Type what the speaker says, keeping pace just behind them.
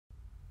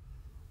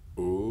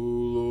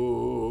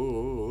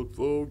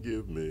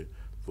forgive me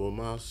for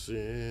my sins.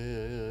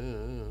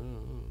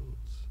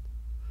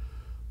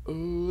 Oh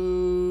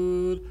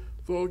Lord,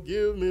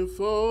 forgive me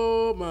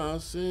for my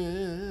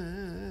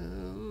sins.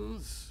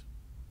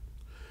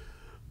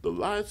 The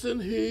lights in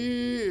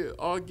here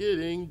are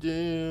getting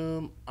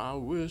dim. I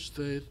wish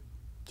they'd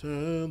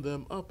turn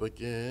them up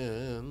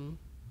again.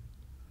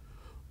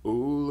 Oh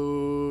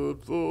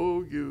Lord,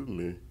 forgive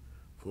me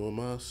for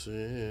my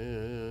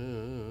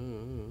sins.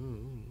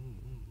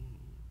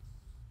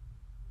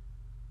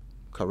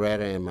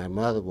 Coretta and my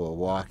mother were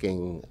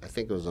walking, I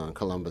think it was on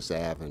Columbus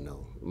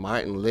Avenue.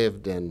 Martin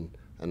lived in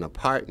an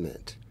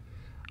apartment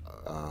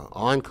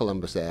on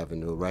Columbus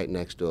Avenue right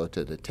next door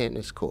to the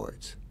tennis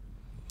courts.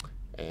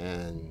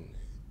 And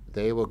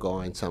they were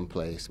going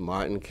someplace.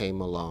 Martin came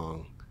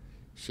along.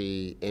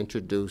 She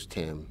introduced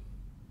him,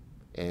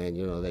 and,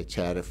 you know, they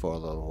chatted for a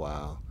little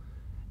while,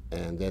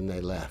 and then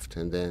they left.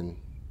 And then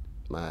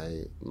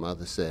my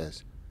mother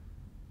says,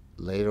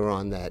 later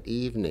on that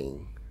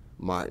evening,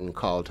 Martin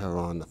called her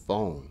on the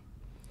phone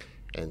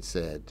and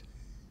said,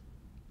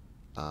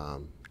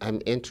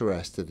 I'm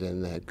interested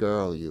in that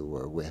girl you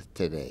were with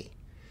today.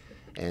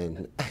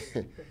 And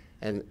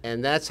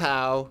and that's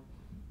how,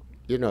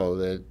 you know,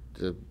 the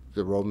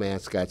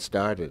romance got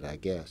started, I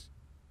guess.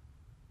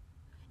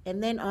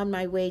 And then on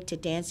my way to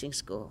dancing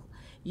school,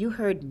 you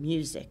heard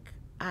music.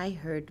 I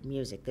heard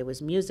music. There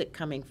was music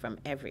coming from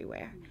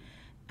everywhere.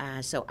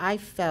 So I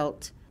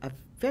felt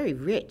very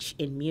rich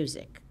in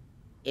music.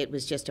 It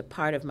was just a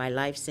part of my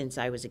life since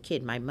I was a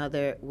kid. My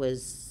mother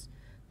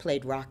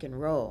played rock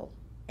and roll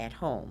at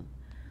home.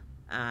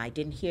 I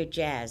didn't hear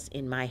jazz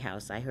in my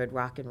house. I heard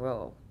rock and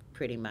roll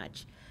pretty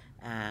much.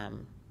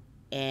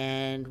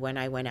 And when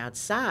I went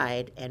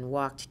outside and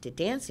walked to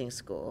dancing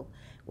school,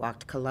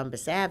 walked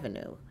Columbus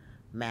Avenue,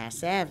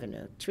 Mass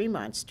Avenue,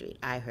 Tremont Street,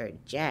 I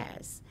heard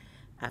jazz.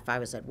 If I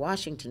was at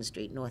Washington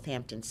Street,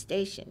 Northampton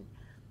Station,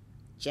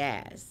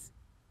 jazz.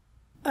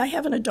 I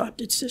have an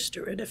adopted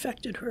sister. It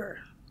affected her.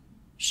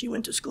 She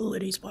went to school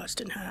at East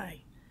Boston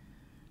High.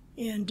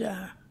 And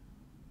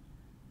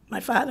my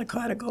father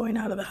caught her going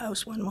out of the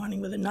house one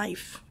morning with a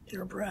knife in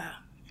her bra.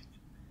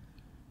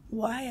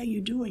 Why are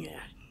you doing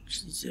that?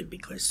 She said,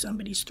 because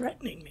somebody's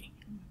threatening me.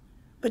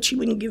 But she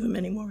wouldn't give him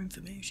any more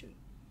information.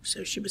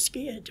 So she was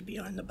scared to be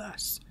on the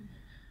bus.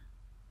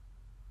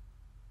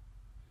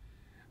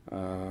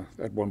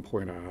 At one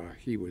point,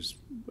 he was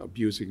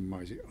abusing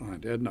my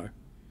Aunt Edna.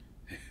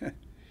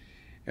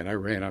 And I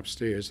ran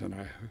upstairs, and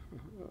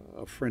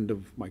a friend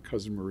of my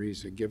cousin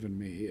Marie's had given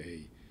me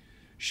a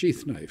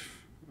sheath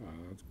knife.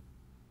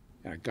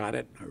 I got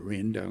it, I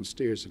ran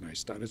downstairs, and I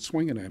started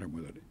swinging at him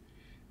with it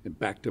and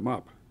backed him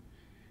up.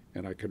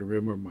 And I can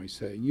remember my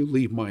saying, "You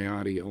leave my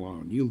auntie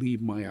alone, you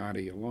leave my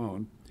auntie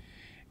alone."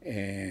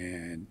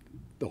 And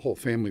the whole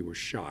family was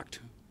shocked.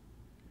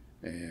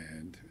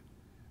 And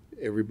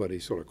everybody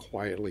sort of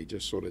quietly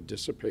just sort of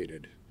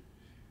dissipated.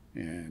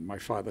 And my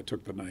father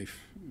took the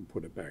knife and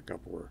put it back up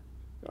where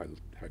I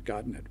had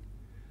gotten it.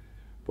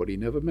 But he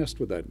never messed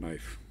with that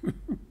knife.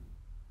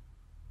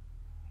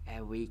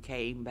 And we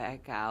came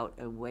back out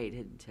and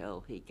waited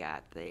until he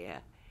got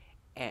there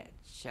and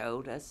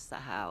showed us the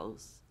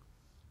house.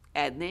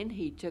 And then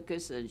he took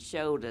us and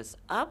showed us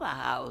other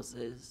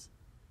houses,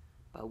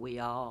 but we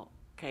all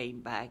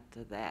came back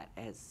to that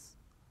as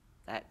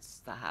that's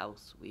the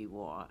house we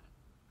want.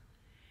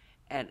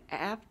 And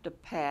after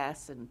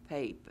passing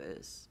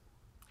papers,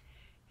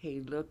 he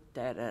looked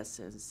at us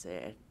and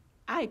said,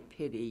 "I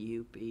pity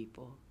you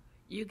people.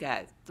 You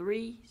got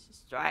 3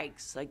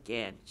 strikes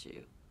against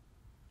you."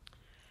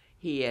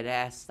 He had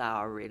asked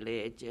our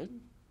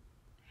religion.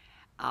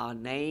 Our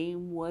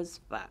name was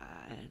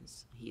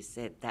Vines. He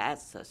said,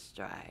 "That's a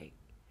strike."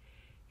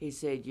 He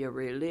said, "Your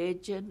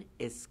religion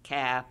is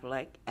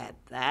Catholic, and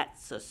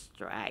that's a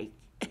strike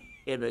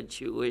in a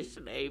Jewish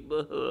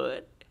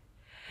neighborhood."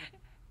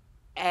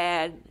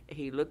 And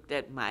he looked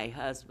at my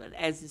husband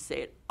as he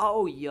said,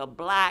 "Oh, you're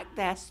black,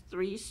 that's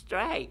 3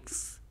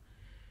 strikes."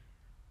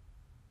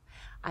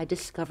 I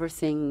discover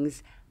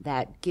things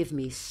that give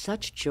me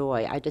such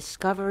joy. I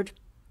discovered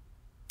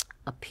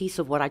a piece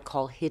of what I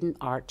call hidden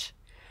art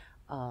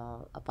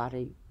about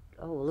a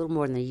little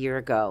more than a year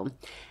ago.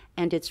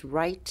 And it's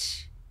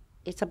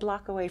a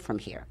block away from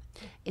here.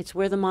 It's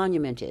where the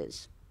monument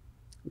is.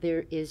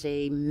 There is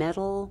a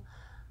metal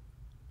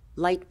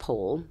light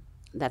pole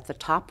that the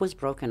top was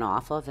broken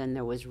off of, and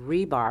there was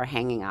rebar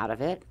hanging out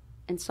of it.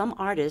 And some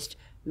artist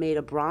made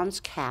a bronze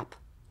cap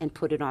and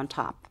put it on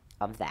top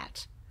of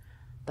that.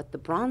 But the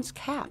bronze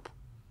cap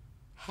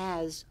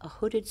has a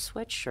hooded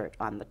sweatshirt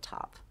on the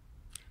top.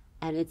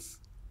 And it's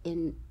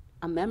in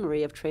a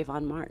memory of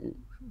Trayvon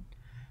Martin.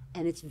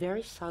 And it's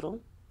very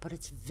subtle, but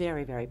it's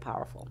very, very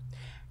powerful.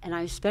 And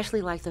I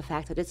especially like the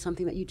fact that it's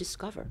something that you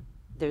discover.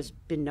 There's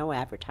been no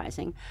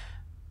advertising.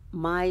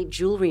 My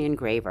jewelry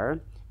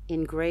engraver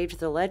engraved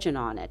the legend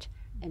on it,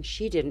 and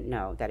she didn't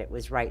know that it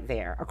was right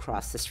there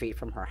across the street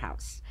from her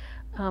house.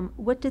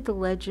 What did the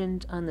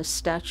legend on the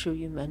statue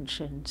you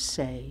mentioned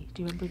say?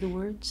 Do you remember the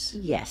words?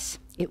 Yes,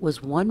 it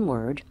was one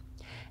word,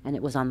 and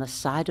it was on the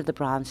side of the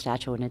bronze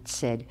statue, and it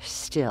said,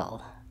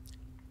 "Still,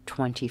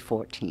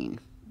 2014."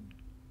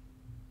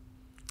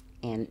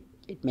 And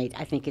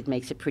I think it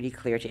makes it pretty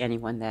clear to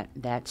anyone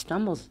that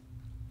stumbles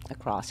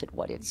across it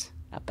what it's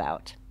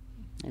about.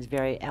 It's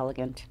very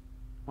elegant,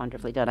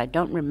 wonderfully done. I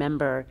don't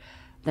remember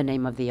the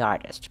name of the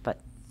artist,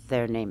 but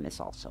their name is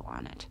also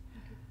on it.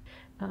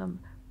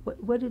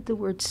 What did the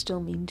word "still"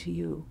 mean to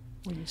you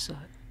when you saw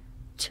it?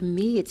 To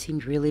me, it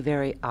seemed really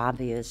very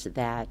obvious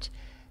that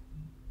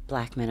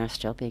black men are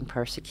still being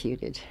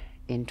persecuted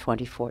in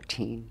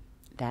 2014,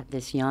 that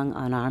this young,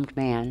 unarmed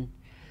man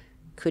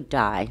could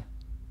die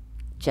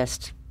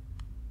just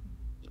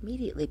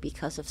immediately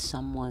because of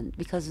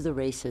the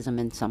racism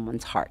in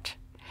someone's heart.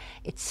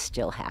 It's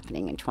still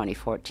happening in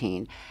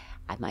 2014.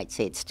 I might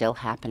say it's still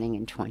happening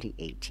in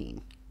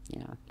 2018. You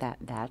know,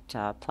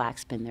 that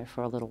plaque's been there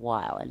for a little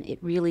while, and it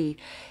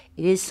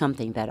is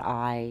something that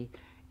I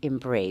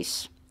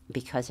embrace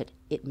because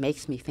it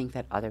makes me think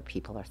that other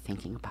people are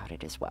thinking about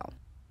it as well.